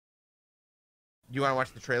you want to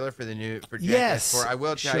watch the trailer for the new Jackass Yes, 4? I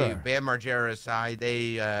will tell sure. you, Bam Margera aside,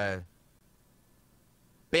 Bam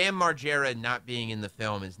Margera not being in the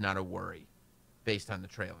film is not a worry based on the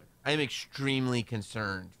trailer. I am extremely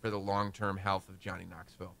concerned for the long-term health of Johnny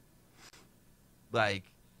Knoxville. Like,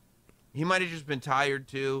 he might have just been tired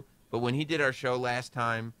too, but when he did our show last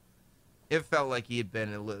time, it felt like he had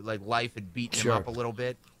been, like life had beaten him up a little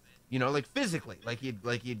bit. You know, like physically, like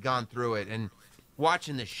he'd gone through it. And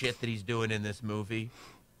watching the shit that he's doing in this movie,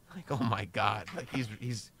 like, oh my God, like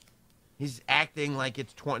he's acting like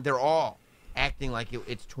it's 20. They're all acting like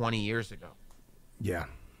it's 20 years ago. Yeah.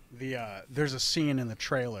 There's a scene in the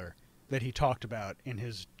trailer that he talked about in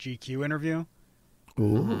his GQ interview.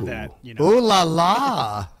 Ooh. That, you know. Ooh la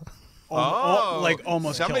la. Like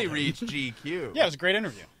almost somebody killed him. reached GQ. Yeah, it was a great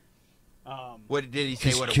interview. What did he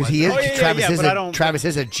say? What it Because was? he is yeah, Travis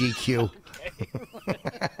is a GQ.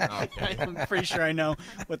 Okay. I'm pretty sure I know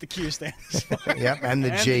what the Q stands for. Yep, and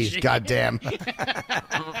the G. Goddamn.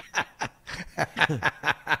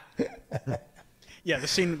 Yeah, the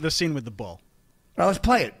scene with the bull. Well, let's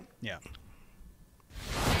play it. Yeah.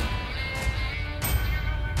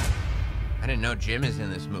 I didn't know Jim is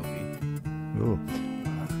in this movie. Ooh.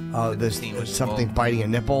 Oh, there's scene was something full. biting a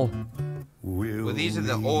nipple. Well, these are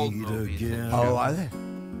the old movies. Oh, are they?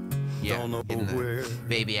 Yeah, in the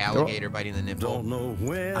baby alligator biting the nipple. Don't know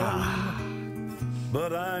when,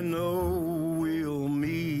 but I know we'll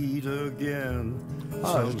meet again.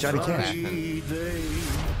 Oh, it was Johnny Cash. Sunny day.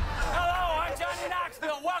 Hello, I'm Johnny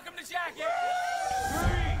Knoxville. Welcome to Jackass.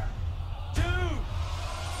 3, 2, 1.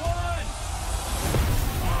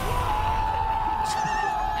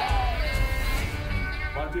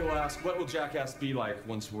 A lot of people ask, what will Jackass be like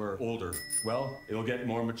once we're older? Well, it'll get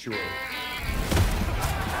more mature.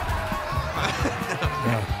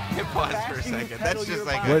 Hit pause for a second. That's just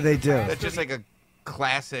like What did they do? That's just like a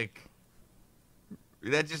classic.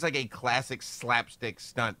 That's just like a classic slapstick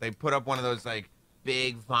stunt. They put up one of those like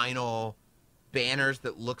big vinyl banners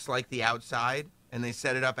that looks like the outside, and they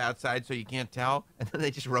set it up outside so you can't tell, and then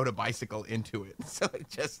they just rode a bicycle into it, so it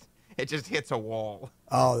just hits a wall.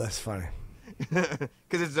 Oh, that's funny. Because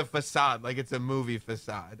it's a facade, like it's a movie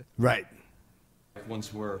facade. Right.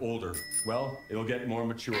 Once we're older, well, it'll get more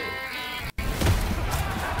mature.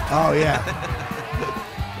 Oh, yeah.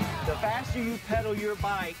 The faster you pedal your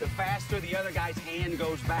bike, the faster the other guy's hand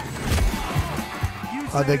goes back.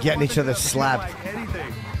 Oh, they're getting each other slapped.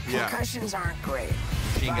 Yeah. Concussions aren't great.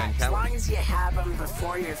 Machine Gun But as Kelly. long as you have them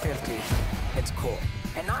before you're 50, it's cool.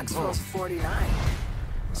 And Knoxville's 49,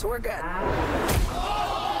 so we're good.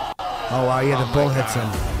 Oh, wow, yeah, the bull hits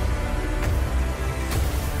him.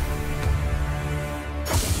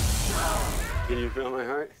 Can you feel my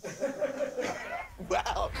heart?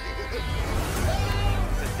 Wow.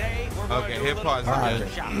 Today, we're going Okay, to do hit a pause little again.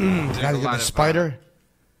 Photoshop. There's Gotta a get lot the of, spider.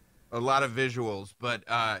 a lot of visuals, but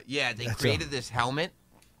yeah, they created this helmet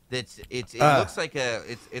that's it looks like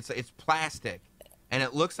it's plastic, and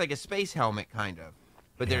it looks like a space helmet kind of,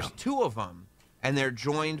 but there's two of them, and they're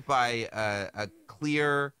joined by a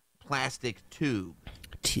clear plastic tube,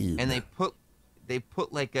 and they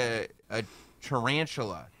put like a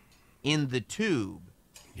tarantula in the tube,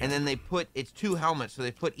 and then it's two helmets, so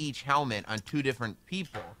they put each helmet on two different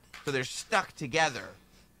people, so they're stuck together.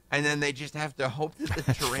 And then they just have to hope that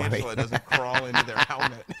the tarantula doesn't crawl into their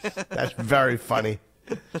helmet. That's very funny.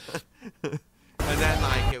 And then,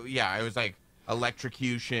 like, it was like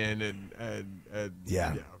electrocution and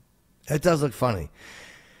Yeah. It does look funny.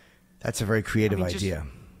 That's a very creative I mean, just idea.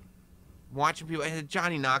 watching people. And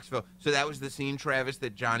Johnny Knoxville. So that was the scene, Travis,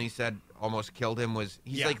 that Johnny said almost killed him.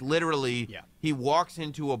 He's like literally. Yeah. He walks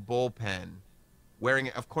into a bullpen, wearing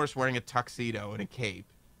a tuxedo and a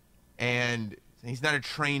cape, and he's not a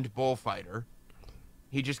trained bullfighter.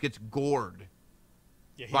 He just gets gored.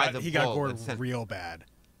 Yeah, he got gored real bad.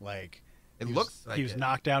 Like It he looks was, like he was it.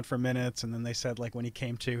 knocked out for minutes, and then they said like when he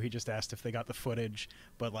came to, he just asked if they got the footage,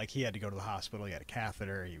 but like he had to go to the hospital. He had a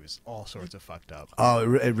catheter. He was all sorts of fucked up.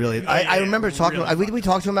 Oh, it really. I remember talking. Really Did we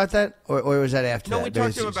talk to him about that, or was that after? No,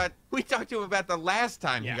 that? we talked to him about the last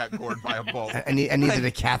time he got gored by a bull. And he needed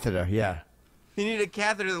a catheter. Yeah. He needed a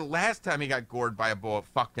catheter the last time he got gored by a bull. It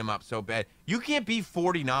fucked him up so bad. You can't be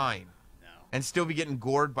 49 and still be getting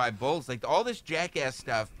gored by bulls. Like, all this Jackass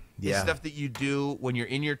stuff is stuff that you do when you're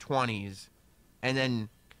in your 20s, and then,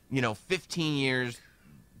 15 years,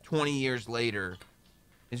 20 years later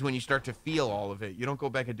is when you start to feel all of it. You don't go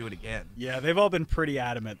back and do it again. Yeah, they've all been pretty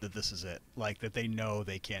adamant that this is it. Like, that they know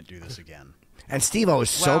they can't do this again. And Steve-O was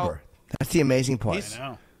sober. That's the amazing part. I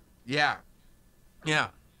know. Yeah. Yeah.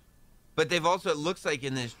 But they've also, it looks like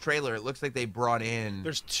in this trailer, it looks like they brought in...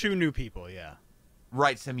 There's two new people, yeah.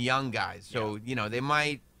 Right, some young guys. So, they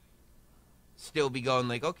might still be going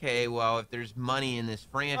like, okay, well, if there's money in this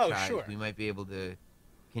franchise, we might be able to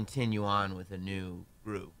continue on with a new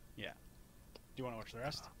group. Yeah. Do you want to watch the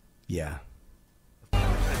rest? Yeah.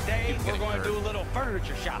 Today, we're going to do a little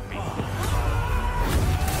furniture shopping.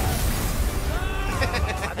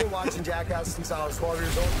 I've been watching Jackass since I was 12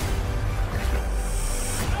 years old.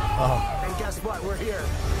 Oh. And guess what? We're here.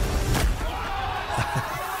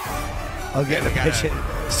 I'll get a pitch,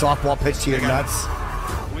 softball pitch to your nuts.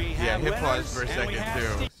 Yeah, hit pause for a second,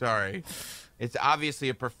 too. Sorry. It's obviously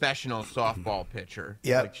a professional softball pitcher.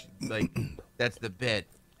 Yep. Like, that's the bit.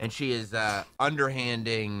 And she is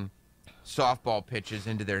underhanding softball pitches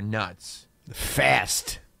into their nuts.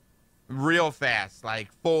 Fast. Real fast,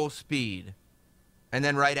 like full speed. And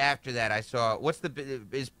then right after that, I saw,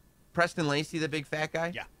 is Preston Lacey the big fat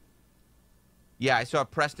guy? Yeah. Yeah, I saw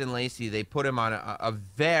Preston Lacey. They put him on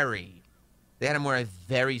they had him wear a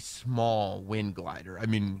very small wind glider. I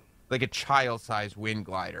mean, like a child-sized wind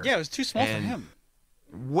glider. Yeah, it was too small for him.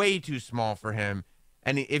 Way too small for him.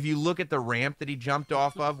 And if you look at the ramp that he jumped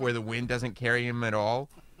off of, where the wind doesn't carry him at all,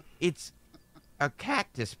 it's a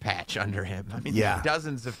cactus patch under him. I mean, there's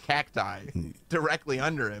dozens of cacti directly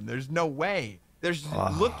under him. There's no way. There's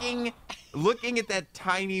looking at that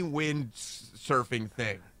tiny wind surfing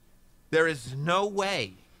thing. There is no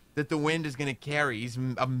way that the wind is going to carry. He's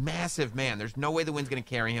a massive man. There's no way the wind's going to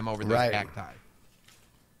carry him over those cacti.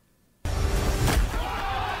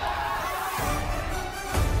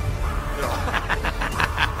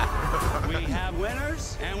 We have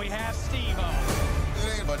winners and we have Steve-O.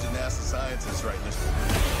 It ain't a bunch of NASA scientists right this.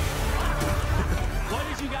 What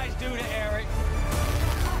did you guys do to Eric?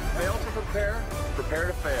 Fail to prepare, prepare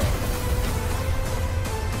to fail.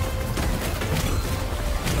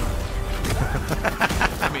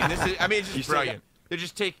 It's just brilliant. They're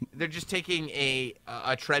just taking a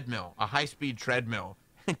treadmill, a high-speed treadmill,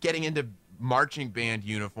 and getting into marching band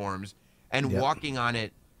uniforms and walking on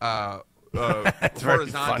it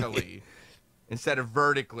horizontally instead of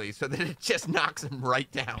vertically, so that it just knocks them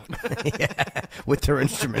right down. With their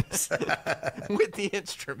instruments. With the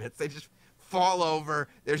instruments, they just fall over.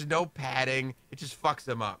 There's no padding. It just fucks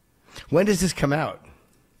them up. When does this come out?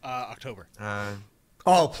 October.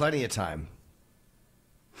 Plenty of time.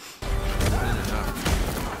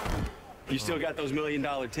 You still got those $1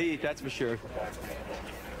 million teeth, that's for sure.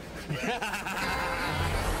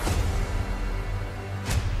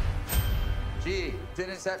 Gee,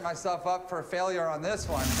 didn't set myself up for failure on this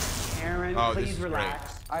one. Aaron, please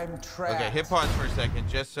relax. I'm trapped. Okay, hit pause for a second,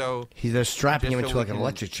 just so... They're strapping him into like an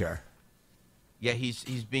electric chair. Yeah, he's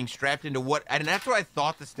being strapped into what... And that's what I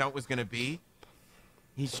thought the stunt was going to be.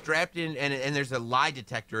 He's strapped in, and there's a lie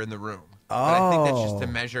detector in the room. But I think that's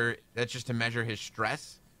just to measure his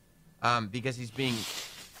stress, because he's being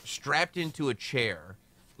strapped into a chair,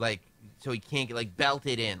 like, so he can't get, like,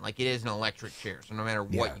 belted in, like it is an electric chair. So no matter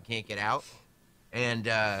what, you can't get out. And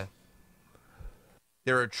there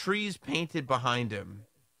are trees painted behind him,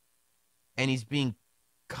 and he's being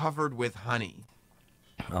covered with honey.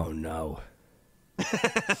 Oh no!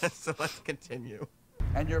 So let's continue.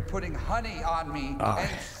 And you're putting honey on me and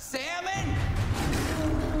salmon.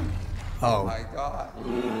 Oh my God!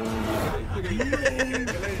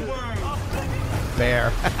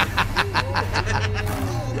 Bear.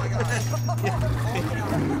 Oh my God!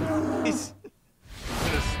 He's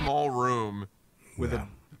in a small room with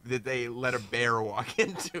that they let a bear walk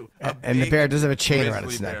into. And the bear does have a chain around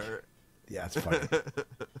its neck. Bear. Yeah, it's funny.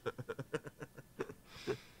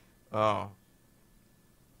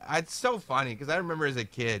 It's so funny because I remember as a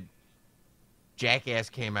kid, Jackass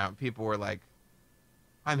came out and people were like,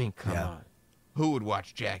 I mean, come on. Who would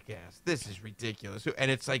watch Jackass? This is ridiculous.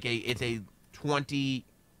 And it's like it's a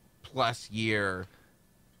 20-plus year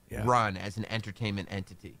run as an entertainment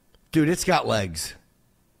entity. Dude, it's got legs.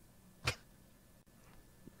 You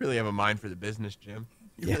really have a mind for the business, Jim.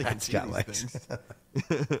 You really it's got legs.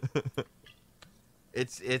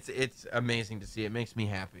 It's amazing to see. It makes me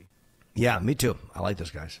happy. Yeah, me too. I like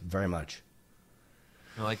those guys very much.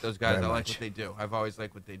 I like those guys. I like what they do. I've always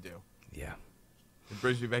liked what they do. Yeah. It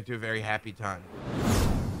brings me back to a very happy time.